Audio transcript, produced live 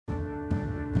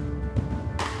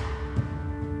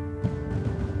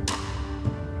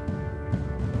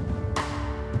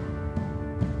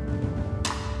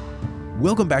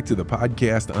Welcome back to the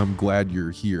podcast. I'm glad you're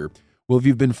here. Well, if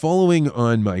you've been following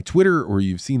on my Twitter or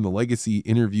you've seen the Legacy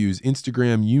Interviews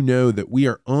Instagram, you know that we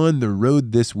are on the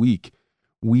road this week.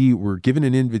 We were given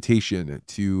an invitation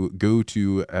to go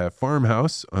to a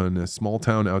farmhouse on a small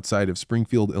town outside of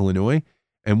Springfield, Illinois,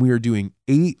 and we are doing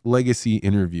 8 Legacy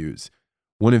interviews.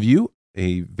 One of you,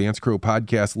 a Vance Crow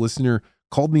podcast listener,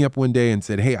 called me up one day and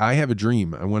said, "Hey, I have a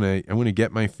dream. I want to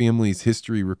get my family's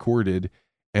history recorded.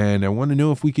 And I want to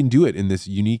know if we can do it in this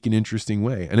unique and interesting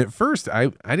way." And at first,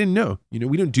 I didn't know.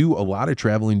 We don't do a lot of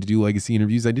traveling to do legacy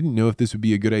interviews. I didn't know if this would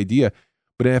be a good idea.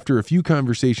 But after a few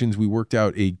conversations, we worked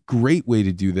out a great way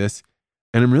to do this.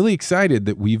 And I'm really excited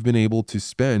that we've been able to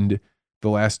spend the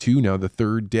last 2, now the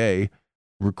 3rd day,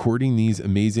 recording these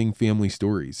amazing family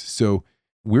stories. So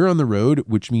we're on the road,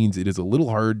 which means it is a little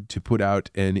hard to put out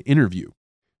an interview.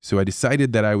 So I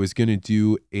decided that I was going to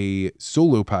do a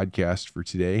solo podcast for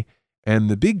today.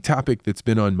 And the big topic that's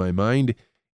been on my mind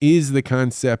is the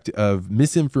concept of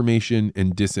misinformation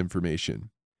and disinformation.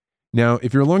 Now,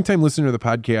 if you're a longtime listener to the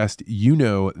podcast, you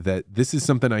know that this is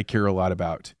something I care a lot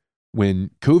about.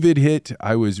 When COVID hit,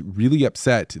 I was really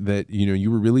upset that, you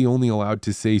were really only allowed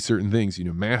to say certain things.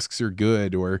 Masks are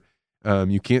good, or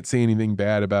you can't say anything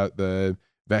bad about the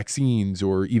vaccines,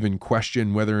 or even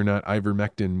question whether or not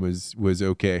ivermectin was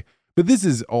okay. But this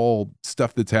is all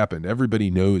stuff that's happened.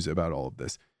 Everybody knows about all of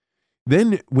this.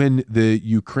 Then when the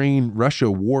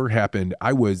Ukraine-Russia war happened,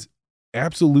 I was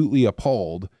absolutely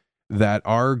appalled that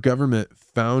our government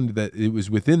found that it was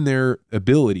within their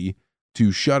ability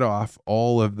to shut off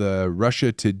all of the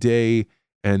Russia Today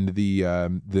and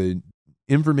the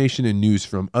information and news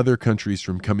from other countries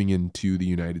from coming into the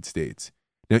United States.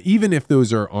 Now, even if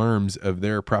those are arms of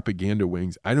their propaganda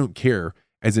wings, I don't care.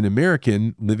 As an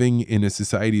American living in a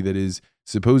society that is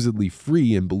supposedly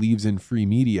free and believes in free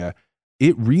media,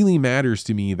 it really matters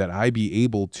to me that I be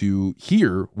able to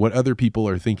hear what other people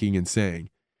are thinking and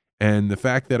saying. And the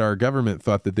fact that our government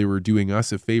thought that they were doing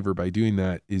us a favor by doing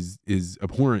that is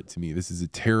abhorrent to me. This is a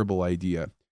terrible idea.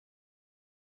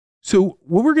 So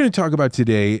what we're going to talk about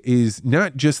today is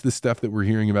not just the stuff that we're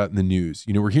hearing about in the news.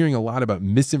 We're hearing a lot about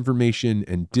misinformation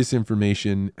and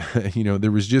disinformation.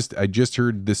 I just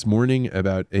heard this morning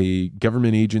about a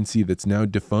government agency that's now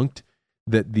defunct,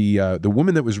 that the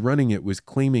woman that was running it was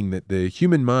claiming that the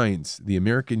human minds, the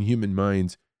American human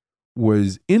minds,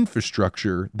 was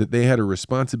infrastructure that they had a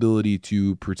responsibility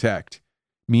to protect,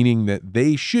 meaning that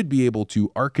they should be able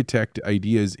to architect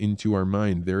ideas into our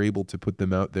mind. They're able to put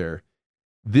them out there.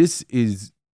 This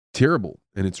is terrible,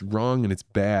 and it's wrong, and it's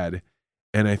bad.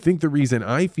 And I think the reason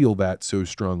I feel that so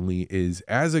strongly is,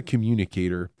 as a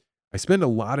communicator, I spend a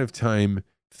lot of time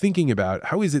thinking about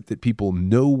how is it that people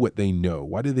know what they know?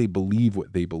 Why do they believe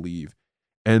what they believe?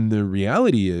 And the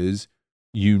reality is,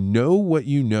 you know what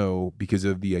you know because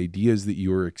of the ideas that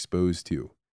you're exposed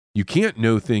to. You can't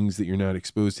know things that you're not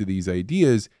exposed to these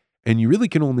ideas, and you really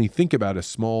can only think about a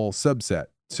small subset.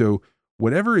 So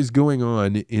whatever is going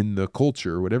on in the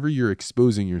culture, whatever you're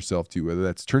exposing yourself to, whether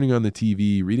that's turning on the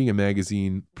TV, reading a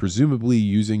magazine, presumably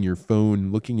using your phone,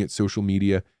 looking at social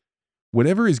media,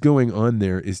 whatever is going on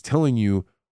there is telling you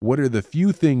what are the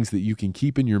few things that you can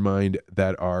keep in your mind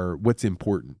that are what's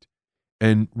important.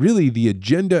 And really, the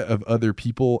agenda of other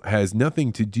people has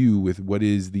nothing to do with what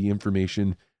is the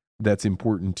information that's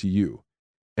important to you.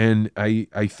 And I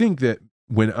think that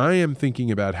when I am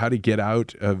thinking about how to get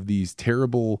out of these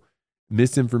terrible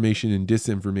misinformation and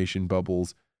disinformation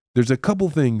bubbles, there's a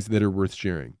couple things that are worth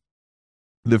sharing.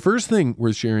 The first thing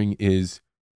worth sharing is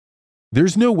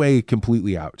there's no way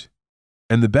completely out.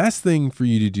 And the best thing for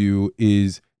you to do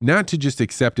is not to just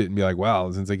accept it and be like,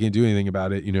 well, since I can't do anything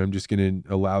about it, I'm just going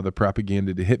to allow the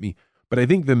propaganda to hit me. But I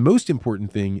think the most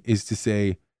important thing is to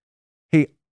say, hey,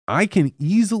 I can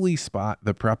easily spot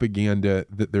the propaganda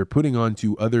that they're putting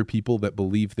onto other people that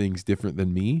believe things different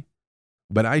than me.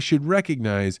 But I should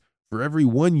recognize for every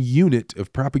 1 unit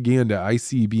of propaganda I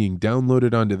see being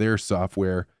downloaded onto their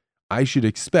software, I should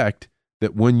expect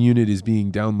that 1 unit is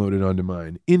being downloaded onto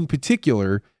mine. In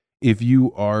particular, if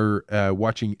you are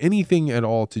watching anything at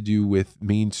all to do with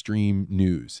mainstream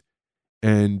news.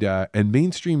 And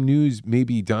mainstream news may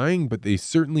be dying, but they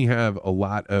certainly have a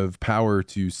lot of power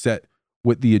to set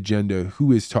what the agenda,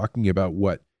 who is talking about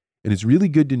what. And it's really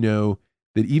good to know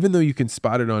that even though you can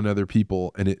spot it on other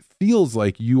people and it feels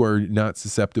like you are not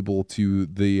susceptible to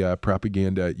the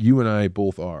propaganda, you and I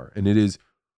both are. And it is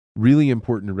really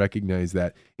important to recognize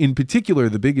that. In particular,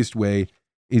 the biggest way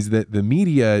is that the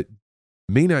media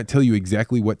may not tell you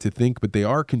exactly what to think, but they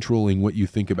are controlling what you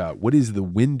think about. What is the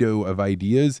window of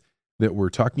ideas that we're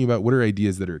talking about? What are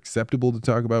ideas that are acceptable to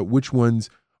talk about? Which ones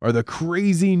are the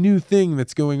crazy new thing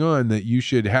that's going on that you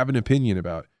should have an opinion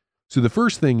about. So the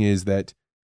first thing is that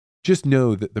just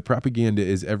know that the propaganda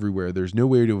is everywhere. There's no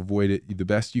way to avoid it. The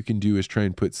best you can do is try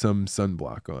and put some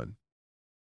sunblock on.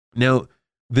 Now,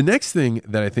 the next thing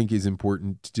that I think is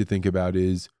important to think about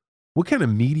is, what kind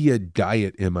of media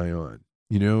diet am I on?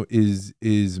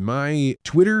 Is my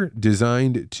Twitter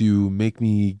designed to make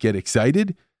me get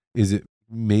excited? Is it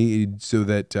made so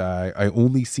that I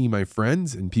only see my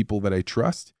friends and people that I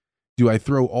trust? Do I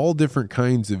throw all different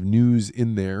kinds of news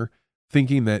in there,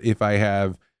 thinking that if I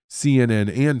have CNN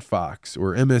and Fox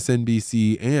or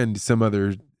MSNBC and some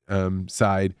other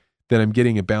side, that I'm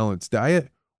getting a balanced diet?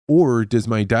 Or does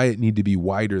my diet need to be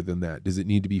wider than that? Does it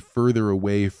need to be further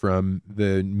away from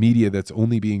the media that's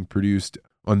only being produced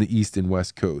on the East and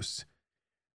West Coasts?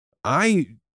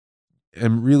 I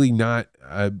am really not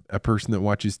a person that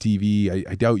watches TV.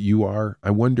 I doubt you are.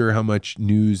 I wonder how much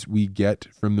news we get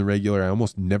from the regular. I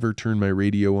almost never turn my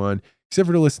radio on, except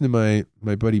for to listen to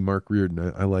my buddy Mark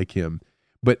Reardon. I like him.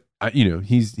 But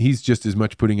he's just as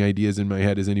much putting ideas in my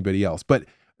head as anybody else. But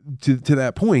to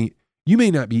that point, you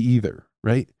may not be either,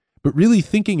 right? But really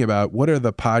thinking about, what are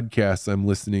the podcasts I'm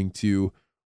listening to?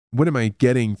 What am I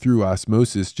getting through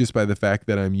osmosis just by the fact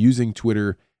that I'm using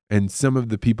Twitter and some of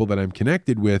the people that I'm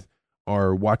connected with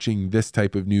are watching this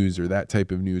type of news or that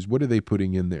type of news? What are they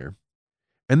putting in there?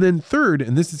 And then third,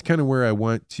 and this is kind of where I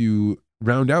want to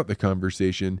round out the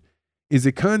conversation, is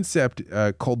a concept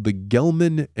called the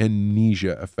Gell-Mann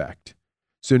amnesia effect.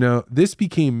 So now this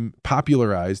became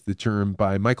popularized, the term,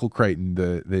 by Michael Crichton,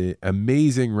 the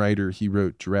amazing writer. He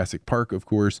wrote Jurassic Park, of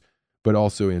course, but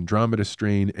also Andromeda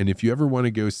Strain. And if you ever want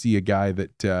to go see a guy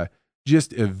that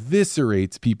just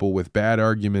eviscerates people with bad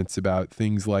arguments about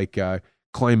things like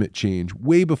climate change,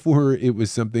 way before it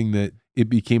was something that it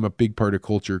became a big part of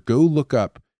culture, go look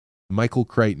up Michael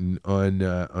Crichton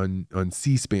on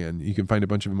C-SPAN. You can find a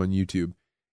bunch of them on YouTube.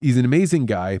 He's an amazing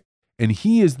guy. And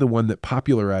he is the one that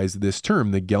popularized this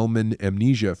term, the Gell-Mann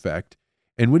amnesia effect.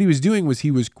 And what he was doing was he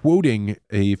was quoting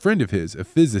a friend of his, a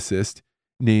physicist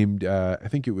named, I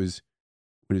think it was,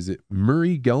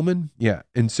 Murray Gell-Mann? Yeah.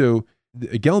 And so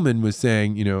Gell-Mann was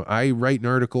saying, I write an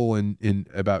article in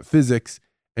about physics,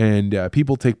 and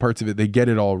people take parts of it, they get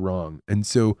it all wrong. And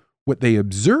so what they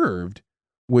observed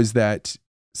was that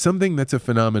something that's a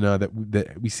phenomena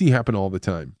that we see happen all the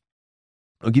time.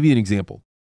 I'll give you an example.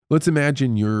 Let's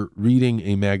imagine you're reading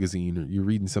a magazine or you're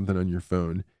reading something on your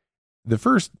phone. The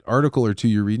first article or two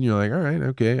you're reading, you're like, all right,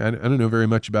 okay, I don't know very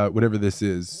much about whatever this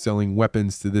is, selling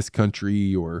weapons to this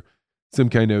country or some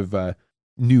kind of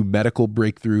new medical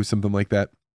breakthrough, something like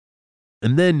that.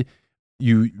 And then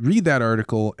you read that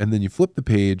article and then you flip the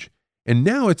page, and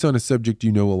now it's on a subject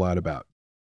you know a lot about.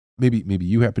 Maybe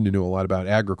you happen to know a lot about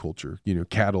agriculture,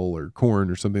 cattle or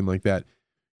corn or something like that.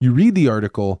 You read the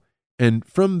article, and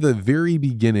from the very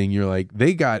beginning, you're like,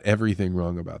 they got everything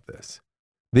wrong about this.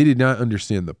 They did not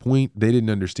understand the point. They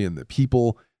didn't understand the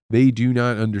people. They do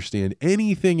not understand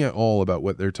anything at all about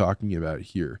what they're talking about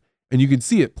here. And you can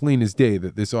see it plain as day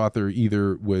that this author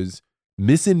either was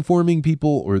misinforming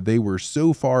people, or they were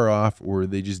so far off, or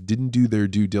they just didn't do their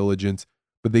due diligence,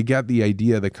 but they got the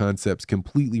idea, the concepts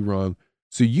completely wrong.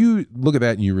 So you look at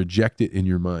that and you reject it in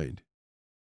your mind.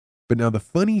 But now the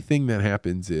funny thing that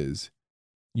happens is,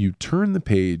 you turn the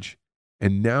page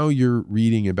and now you're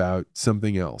reading about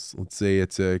something else. Let's say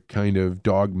it's a kind of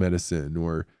dog medicine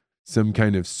or some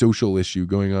kind of social issue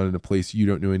going on in a place you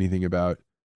don't know anything about.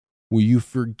 Well, you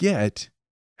forget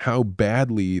how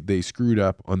badly they screwed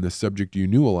up on the subject you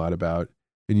knew a lot about.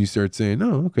 And you start saying,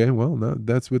 oh, okay, well, no,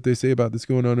 that's what they say about this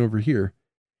going on over here.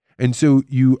 And so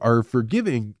you are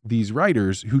forgiving these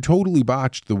writers who totally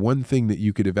botched the one thing that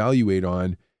you could evaluate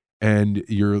on, and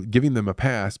you're giving them a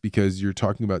pass because you're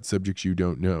talking about subjects you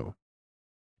don't know.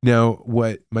 Now,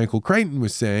 what Michael Crichton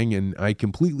was saying, and I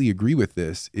completely agree with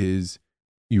this, is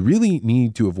you really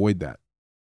need to avoid that.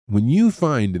 When you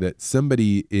find that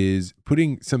somebody is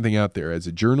putting something out there as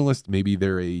a journalist, maybe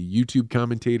they're a YouTube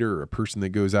commentator or a person that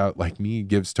goes out like me,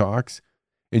 gives talks,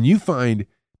 and you find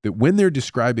that when they're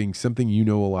describing something you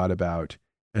know a lot about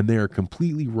and they are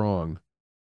completely wrong,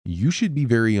 you should be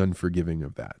very unforgiving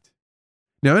of that.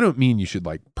 Now, I don't mean you should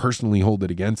personally hold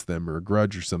it against them or a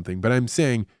grudge or something, but I'm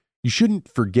saying you shouldn't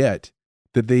forget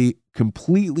that they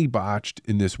completely botched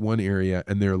in this one area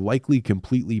and they're likely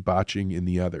completely botching in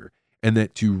the other. And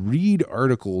that to read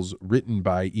articles written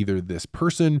by either this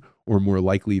person or more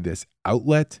likely this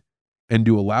outlet, and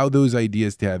to allow those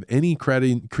ideas to have any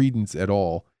credence at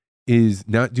all, is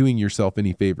not doing yourself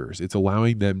any favors. It's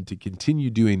allowing them to continue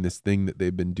doing this thing that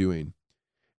they've been doing.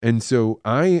 And so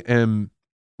I am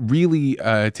really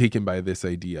taken by this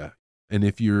idea. And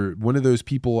if you're one of those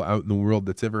people out in the world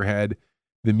that's ever had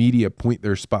the media point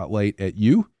their spotlight at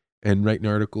you and write an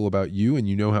article about you, and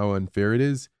you know how unfair it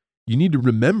is, you need to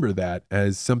remember that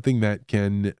as something that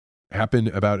can happen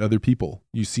about other people.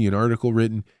 You see an article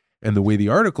written, and the way the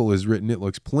article is written, it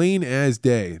looks plain as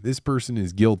day. This person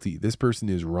is guilty. This person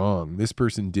is wrong. This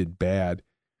person did bad.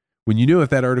 When you know if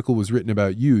that article was written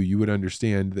about you, you would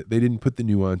understand that they didn't put the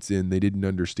nuance in. They didn't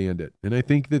understand it. And I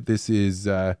think that this is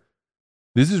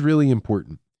really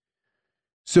important.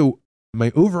 So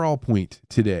my overall point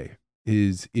today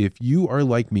is, if you are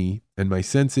like me, and my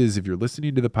sense is if you're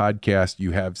listening to the podcast,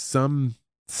 you have some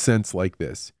sense like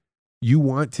this. You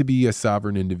want to be a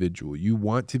sovereign individual. You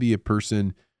want to be a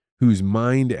person whose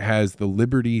mind has the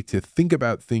liberty to think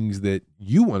about things that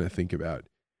you want to think about,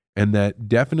 and that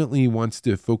definitely wants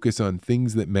to focus on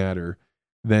things that matter.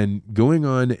 Then going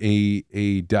on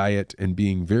a diet and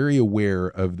being very aware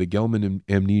of the Gell-Mann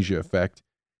amnesia effect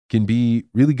can be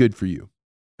really good for you.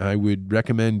 I would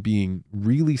recommend being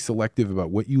really selective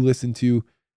about what you listen to,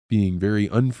 being very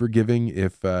unforgiving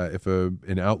if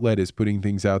an outlet is putting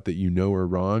things out that you know are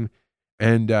wrong,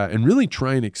 and really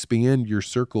try and expand your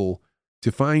circle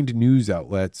to find news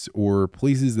outlets or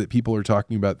places that people are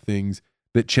talking about things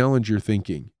that challenge your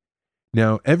thinking.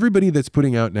 Now, everybody that's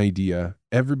putting out an idea,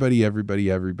 everybody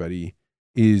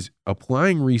is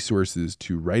applying resources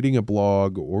to writing a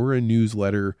blog or a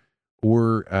newsletter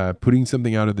or putting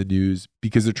something out of the news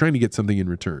because they're trying to get something in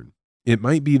return. It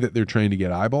might be that they're trying to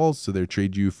get eyeballs, so they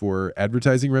trade you for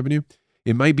advertising revenue.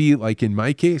 It might be like in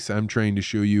my case, I'm trying to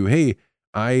show you, hey,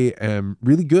 I am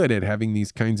really good at having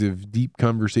these kinds of deep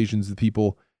conversations with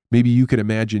people. Maybe you could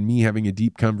imagine me having a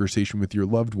deep conversation with your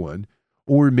loved one.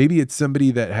 Or maybe it's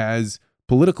somebody that has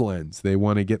political ends. They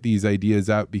want to get these ideas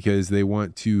out because they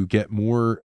want to get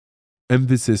more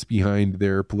emphasis behind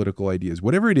their political ideas.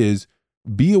 Whatever it is,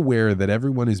 be aware that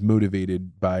everyone is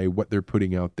motivated by what they're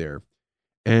putting out there.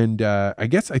 And I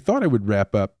guess I thought I would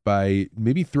wrap up by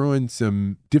maybe throwing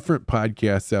some different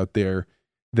podcasts out there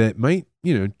that might,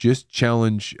 just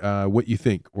challenge what you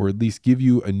think, or at least give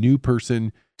you a new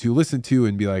person to listen to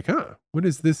and be like, what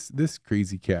is this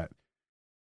crazy cat?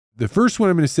 The first one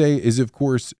I'm going to say is, of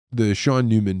course, the Sean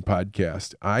Newman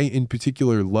podcast. I, in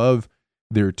particular, love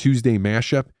their Tuesday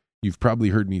mashup. You've probably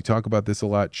heard me talk about this a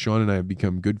lot. Sean and I have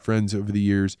become good friends over the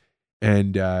years.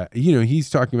 And, he's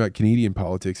talking about Canadian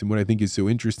politics. And what I think is so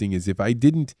interesting is if I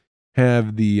didn't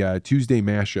have the Tuesday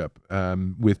mashup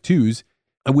with Twos,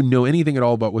 I wouldn't know anything at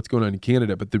all about what's going on in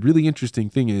Canada. But the really interesting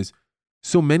thing is,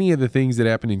 so many of the things that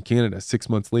happen in Canada 6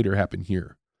 months later happen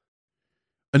here.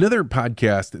 Another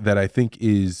podcast that I think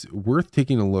is worth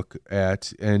taking a look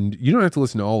at, and you don't have to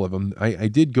listen to all of them. I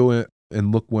did go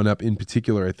and look one up in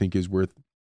particular I think is worth.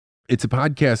 It's a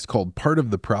podcast called Part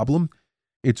of the Problem.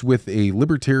 It's with a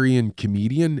libertarian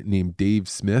comedian named Dave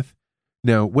Smith.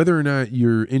 Now, whether or not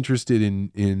you're interested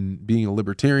in being a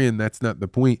libertarian, that's not the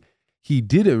point. He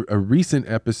did a recent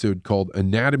episode called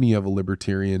Anatomy of a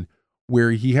Libertarian,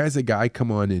 where he has a guy come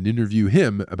on and interview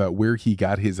him about where he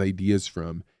got his ideas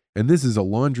from. And this is a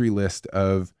laundry list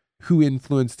of who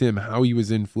influenced him, how he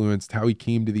was influenced, how he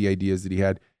came to the ideas that he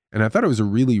had. And I thought it was a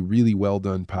really, really well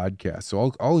done podcast.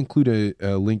 So I'll include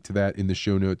a link to that in the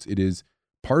show notes. It is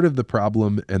Part of the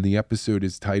Problem, and the episode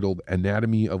is titled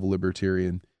Anatomy of a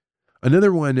Libertarian.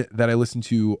 Another one that I listen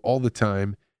to all the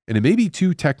time, and it may be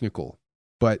too technical,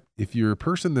 but if you're a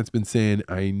person that's been saying,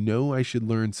 I know I should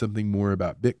learn something more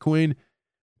about Bitcoin,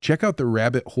 check out the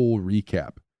Rabbit Hole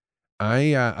Recap.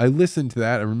 I listened to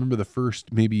that. I remember the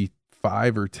first maybe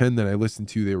 5 or 10 that I listened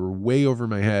to, they were way over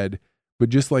my head. But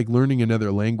just like learning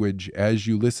another language, as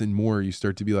you listen more, you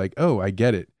start to be like, oh, I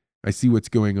get it. I see what's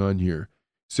going on here.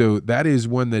 So that is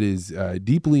one that is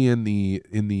deeply in the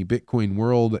Bitcoin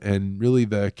world and really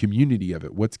the community of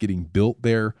it. What's getting built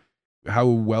there? How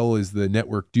well is the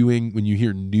network doing? When you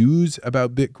hear news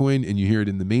about Bitcoin and you hear it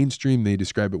in the mainstream, they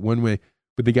describe it one way.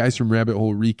 But the guys from Rabbit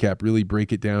Hole Recap really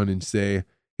break it down and say,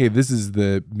 hey, this is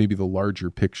maybe the larger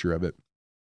picture of it.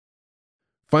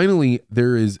 Finally,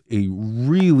 there is a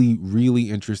really, really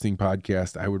interesting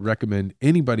podcast I would recommend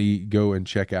anybody go and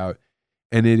check out.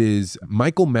 And it is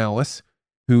Michael Malice,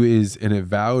 who is an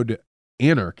avowed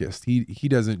anarchist. He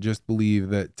doesn't just believe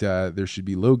that there should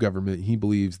be low government. He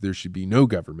believes there should be no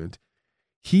government.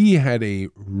 He had a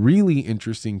really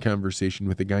interesting conversation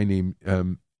with a guy named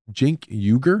Cenk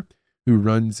Uygur, who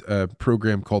runs a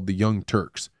program called the Young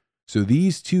Turks. So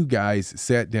these two guys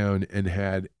sat down and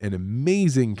had an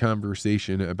amazing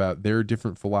conversation about their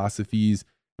different philosophies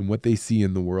and what they see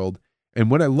in the world.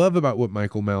 And what I love about what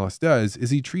Michael Malice does is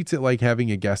he treats it like having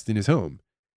a guest in his home.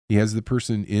 He has the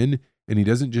person in and he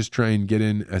doesn't just try and get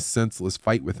in a senseless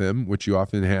fight with him, which you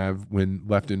often have when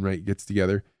left and right gets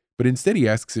together, but instead he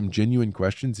asks him genuine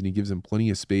questions and he gives him plenty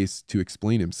of space to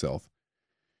explain himself.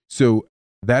 So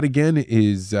that again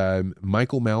is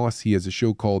Michael Malice. He has a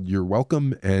show called You're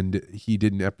Welcome, and he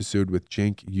did an episode with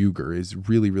Cenk Uygur. Is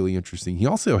really, really interesting. He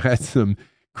also had some,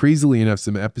 crazily enough,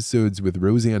 some episodes with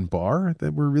Roseanne Barr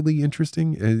that were really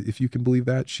interesting, if you can believe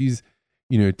that. She's,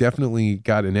 definitely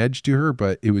got an edge to her,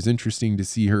 but it was interesting to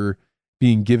see her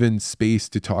being given space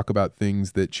to talk about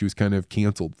things that she was kind of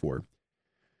canceled for.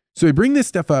 So I bring this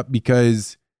stuff up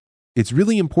because it's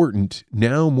really important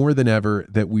now more than ever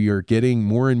that we are getting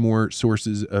more and more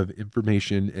sources of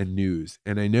information and news.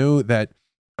 And I know that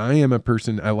I am a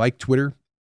person, I like Twitter,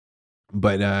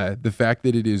 but the fact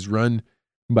that it is run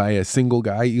by a single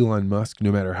guy, Elon Musk,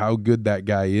 no matter how good that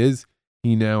guy is,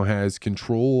 he now has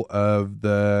control of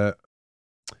the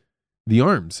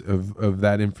arms of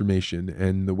that information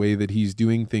and the way that he's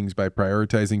doing things by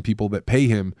prioritizing people that pay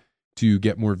him to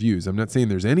get more views. I'm not saying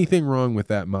there's anything wrong with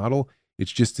that model.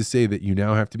 It's just to say that you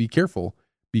now have to be careful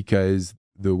because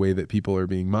the way that people are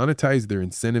being monetized, their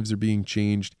incentives are being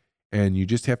changed, and you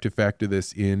just have to factor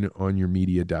this in on your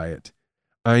media diet.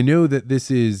 I know that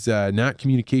this is not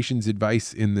communications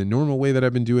advice in the normal way that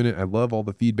I've been doing it. I love all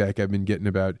the feedback I've been getting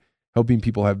about helping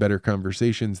people have better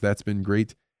conversations. That's been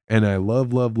great. And I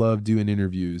love, love, love doing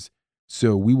interviews.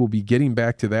 So we will be getting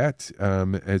back to that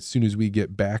as soon as we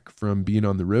get back from being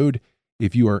on the road.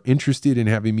 If you are interested in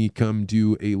having me come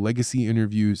do a legacy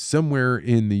interview somewhere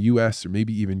in the US or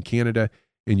maybe even Canada,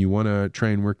 and you want to try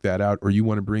and work that out, or you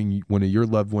want to bring one of your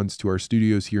loved ones to our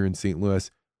studios here in St. Louis,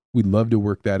 we'd love to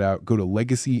work that out. Go to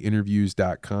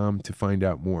legacyinterviews.com to find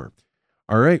out more.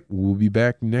 All right, we'll be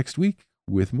back next week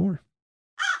with more.